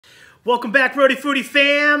Welcome back, Rhody Foody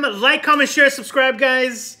fam. Like, comment, share, subscribe,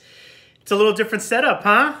 guys. It's a little different setup,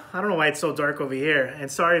 huh? I don't know why it's so dark over here. And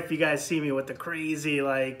sorry if you guys see me with the crazy,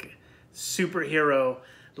 like, superhero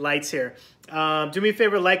lights here. Do me a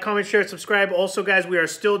favor, like, comment, share, subscribe. Also, guys, we are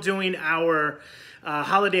still doing our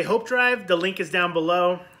Holiday Hope Drive. The link is down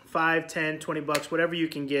below. 5, 10, 20 bucks, whatever you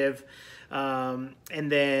can give. And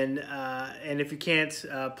if you can't,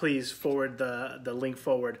 please forward the link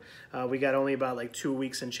forward. We got only about like 2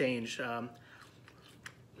 weeks and change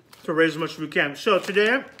to raise as much as we can. So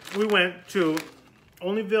today we went to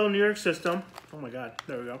Olneyville, New York system. Oh my God,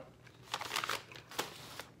 there we go.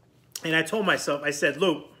 And I told myself, I said,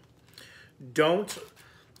 Luke, don't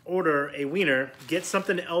order a wiener, get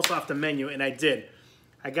something else off the menu. And I did.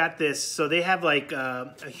 I got this. So they have like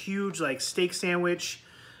a huge like steak sandwich.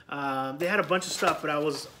 They had a bunch of stuff, but I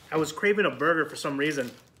was craving a burger for some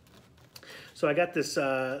reason. So I got this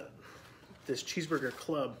this cheeseburger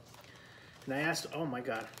club, and I asked, oh my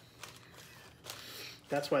God,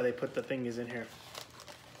 that's why they put the thingies in here.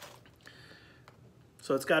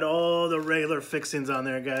 So it's got all the regular fixings on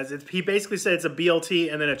there, guys. He basically said it's a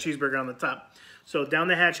BLT and then a cheeseburger on the top. So down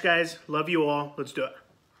the hatch, guys. Love you all. Let's do it.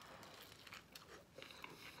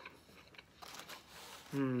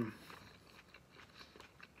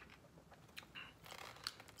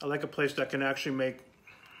 I like a place that can actually make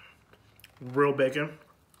real bacon.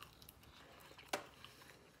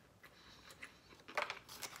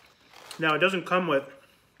 Now it doesn't come with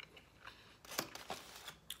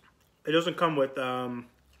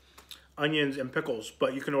onions and pickles,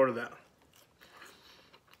 but you can order that.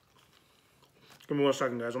 Give me 1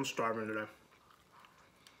 second, guys. I'm starving today.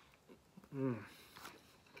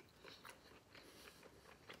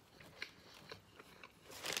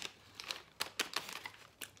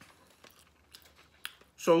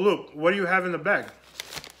 So Luke, what do you have in the bag?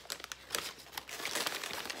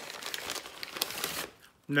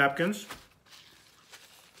 Napkins.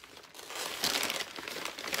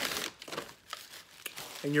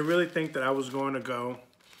 And you really think that I was going to go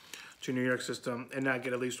to New York system and not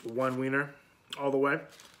get at least one wiener all the way?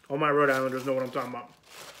 All my Rhode Islanders know what I'm talking about.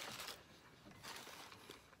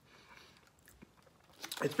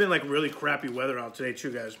 It's been like really crappy weather out today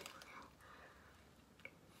too, guys.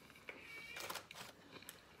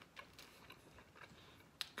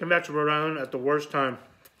 Came back to Rhode Island at the worst time.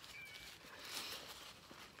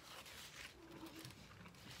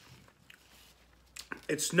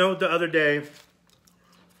 It snowed the other day.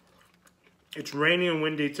 It's rainy and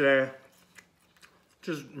windy today.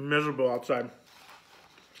 Just miserable outside.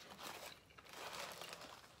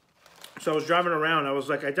 So I was driving around. I was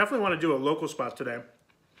like, I definitely want to do a local spot today.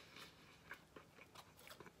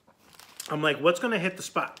 I'm like, what's going to hit the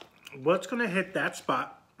spot? What's going to hit that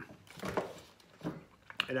spot?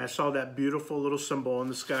 And I saw that beautiful little symbol in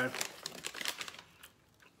the sky.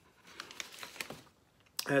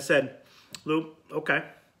 And I said, Luke, okay,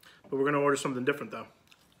 but we're going to order something different, though.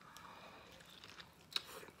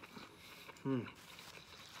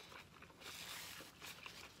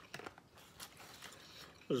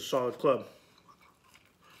 This is a solid club.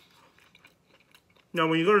 Now,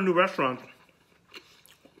 when you go to a new restaurant,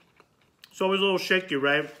 it's always a little shaky,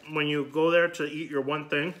 right? When you go there to eat your one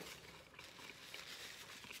thing.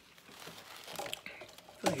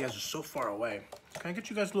 I feel like you guys are so far away. Can I get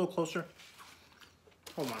you guys a little closer?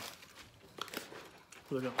 Hold on.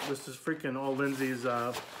 Look at this is freaking all Lindsay's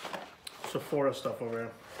Sephora stuff over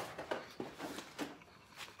here.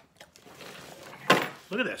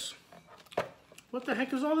 Look at this. What the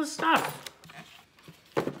heck is all this stuff?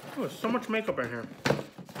 Oh, there's so much makeup in here.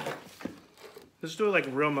 Let's do it like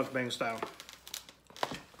real mukbang style.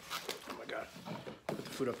 Oh my God. Put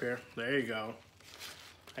the food up here. There you go.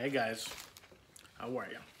 Hey guys. How are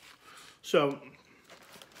you? So,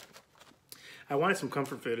 I wanted some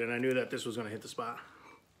comfort food, and I knew that this was going to hit the spot.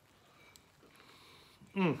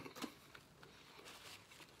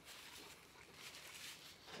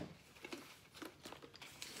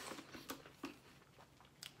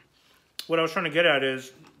 What I was trying to get at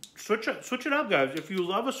is, switch it up, guys. If you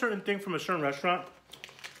love a certain thing from a certain restaurant,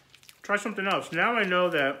 try something else. Now I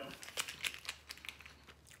know that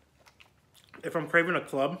if I'm craving a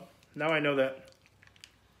club, now I know that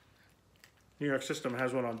New York system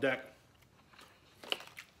has one on deck.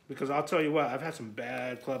 Because I'll tell you what, I've had some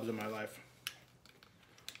bad clubs in my life.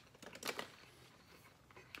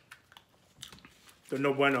 They're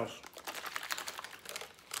no buenos.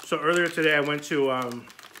 So earlier today I went to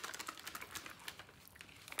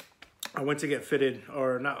get fitted,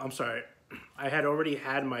 or not, I'm sorry. I had already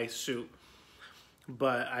had my suit,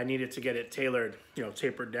 but I needed to get it tailored, you know,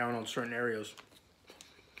 tapered down on certain areas.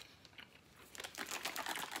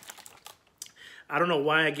 I don't know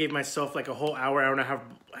why I gave myself like a whole hour, hour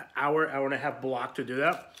and a half block to do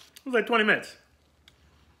that. It was like 20 minutes.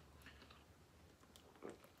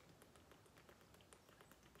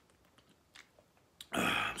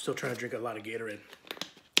 I'm still trying to drink a lot of Gatorade.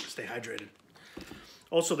 Stay hydrated.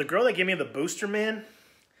 Also, the girl that gave me the booster, man,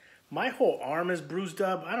 my whole arm is bruised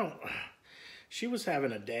up. She was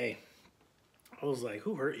having a day. I was like,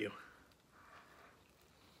 who hurt you?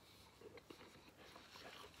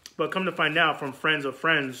 But come to find out from friends of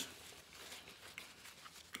friends,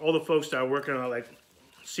 all the folks that are working on like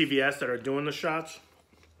CVS that are doing the shots,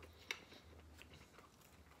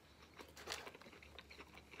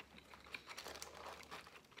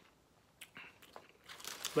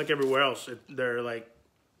 like everywhere else,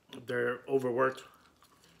 they're overworked.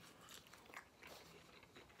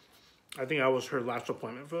 I think I was her last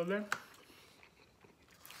appointment for the day.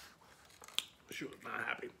 She was not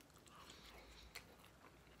happy.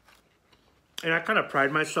 And I kind of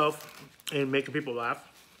pride myself in making people laugh.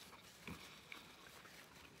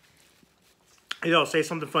 You know, I'll say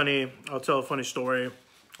something funny, I'll tell a funny story,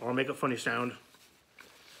 or I'll make a funny sound.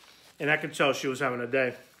 And I could tell she was having a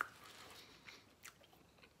day.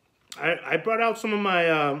 I brought out some of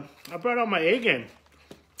my, I brought out my A game.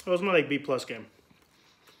 It was my like B+ game.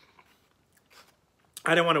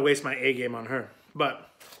 I didn't want to waste my A game on her, but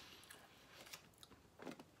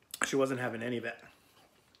she wasn't having any of that.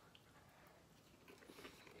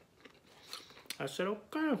 I said,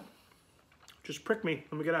 okay, just prick me.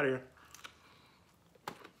 Let me get out of here.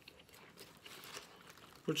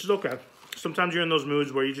 Which is okay. Sometimes you're in those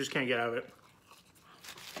moods where you just can't get out of it.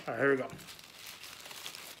 All right, here we go.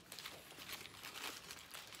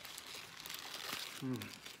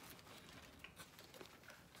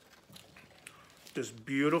 This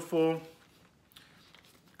beautiful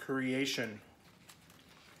creation.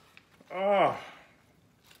 Oh.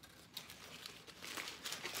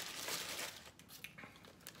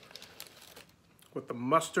 With the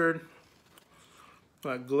mustard,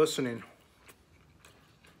 like glistening.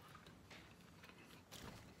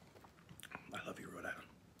 I love you, Rhode.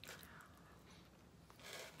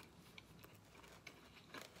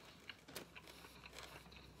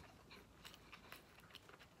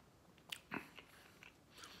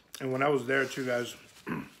 And when I was there too, guys,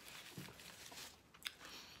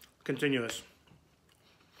 continuous.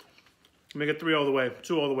 Make it 3 all the way,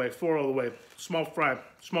 2 all the way, 4 all the way, small fry,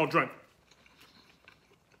 small drink.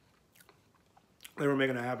 They were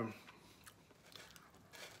making it happen.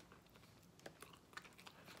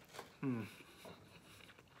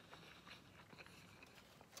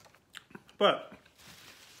 But,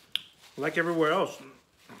 like everywhere else,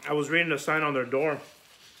 I was reading a sign on their door.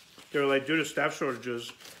 They were like, due to staff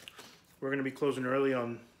shortages, we're going to be closing early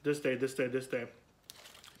on this day, this day, this day.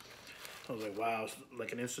 I was like, wow, it's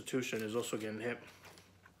like an institution is also getting hit.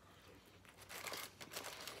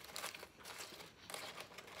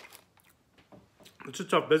 It's a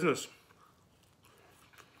tough business.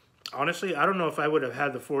 Honestly, I don't know if I would have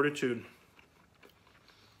had the fortitude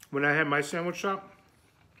when I had my sandwich shop.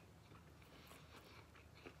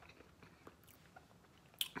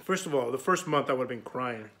 First of all, the first month I would have been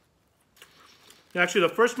crying. Actually, the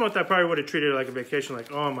first month I probably would have treated it like a vacation,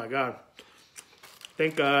 like, oh my God,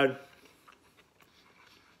 thank God.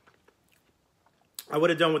 I would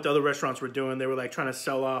have done what the other restaurants were doing. They were like trying to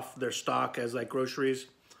sell off their stock as like groceries.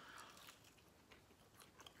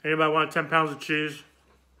 Anybody want 10 pounds of cheese?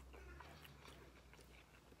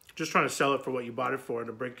 Just trying to sell it for what you bought it for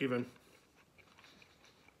to break even.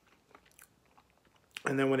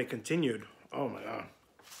 And then when it continued, oh my God.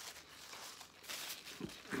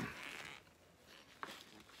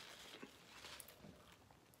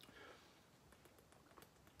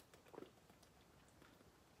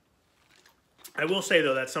 I will say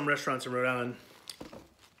though that some restaurants in Rhode Island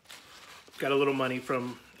got a little money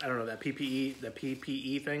from, I don't know, that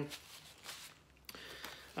PPE thing.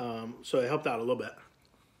 So it helped out a little bit.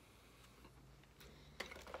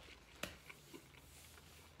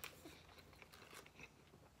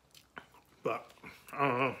 But, I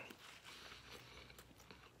don't know.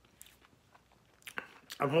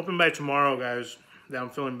 I'm hoping by tomorrow, guys, that I'm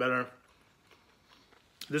feeling better.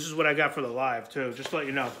 This is what I got for the live, too, just to let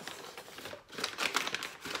you know.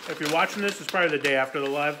 If you're watching this, it's probably the day after the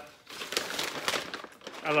live.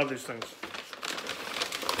 I love these things.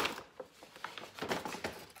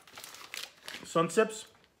 Sun sips?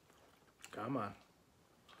 Come on.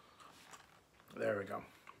 There we go.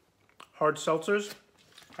 Hard seltzers?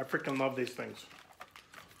 I freaking love these things.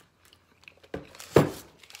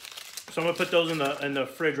 So I'm gonna put those in the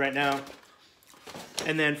fridge right now.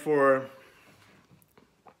 And then for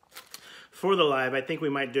the live, I think we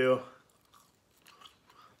might do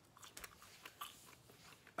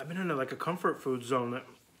I've been in like a comfort food zone that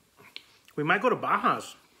we might go to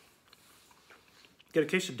Baja's. Get a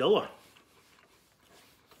quesadilla.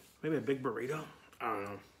 Maybe a big burrito. I don't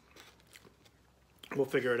know. We'll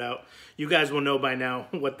figure it out. You guys will know by now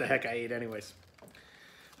what the heck I ate anyways.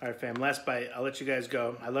 All right, fam. Last bite. I'll let you guys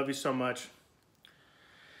go. I love you so much.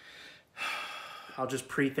 I'll just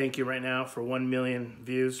pre-thank you right now for 1 million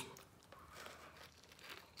views.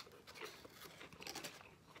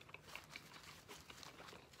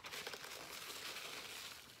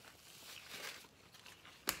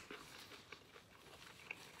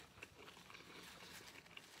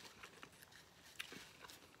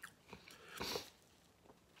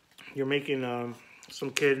 You're making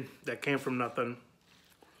some kid that came from nothing,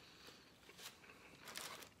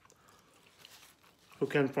 who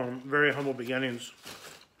came from very humble beginnings.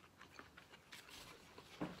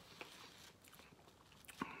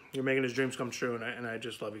 You're making his dreams come true, and I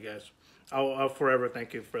just love you guys. I'll forever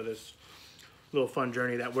thank you for this little fun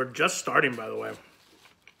journey that we're just starting, by the way.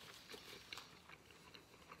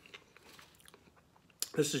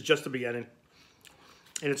 This is just the beginning.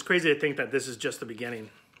 And it's crazy to think that this is just the beginning.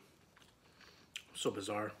 So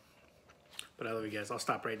bizarre. But I love you guys. I'll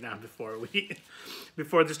stop right now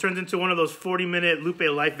before this turns into one of those 40-minute Lupe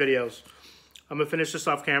life videos. I'm going to finish this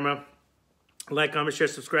off camera. Like, comment, share,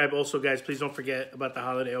 subscribe. Also, guys, please don't forget about the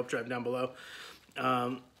holiday hope drive down below.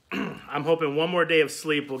 I'm hoping one more day of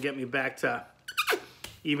sleep will get me back to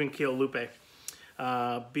even keel Lupe.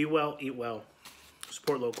 Be well, eat well,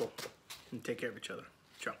 support local, and take care of each other.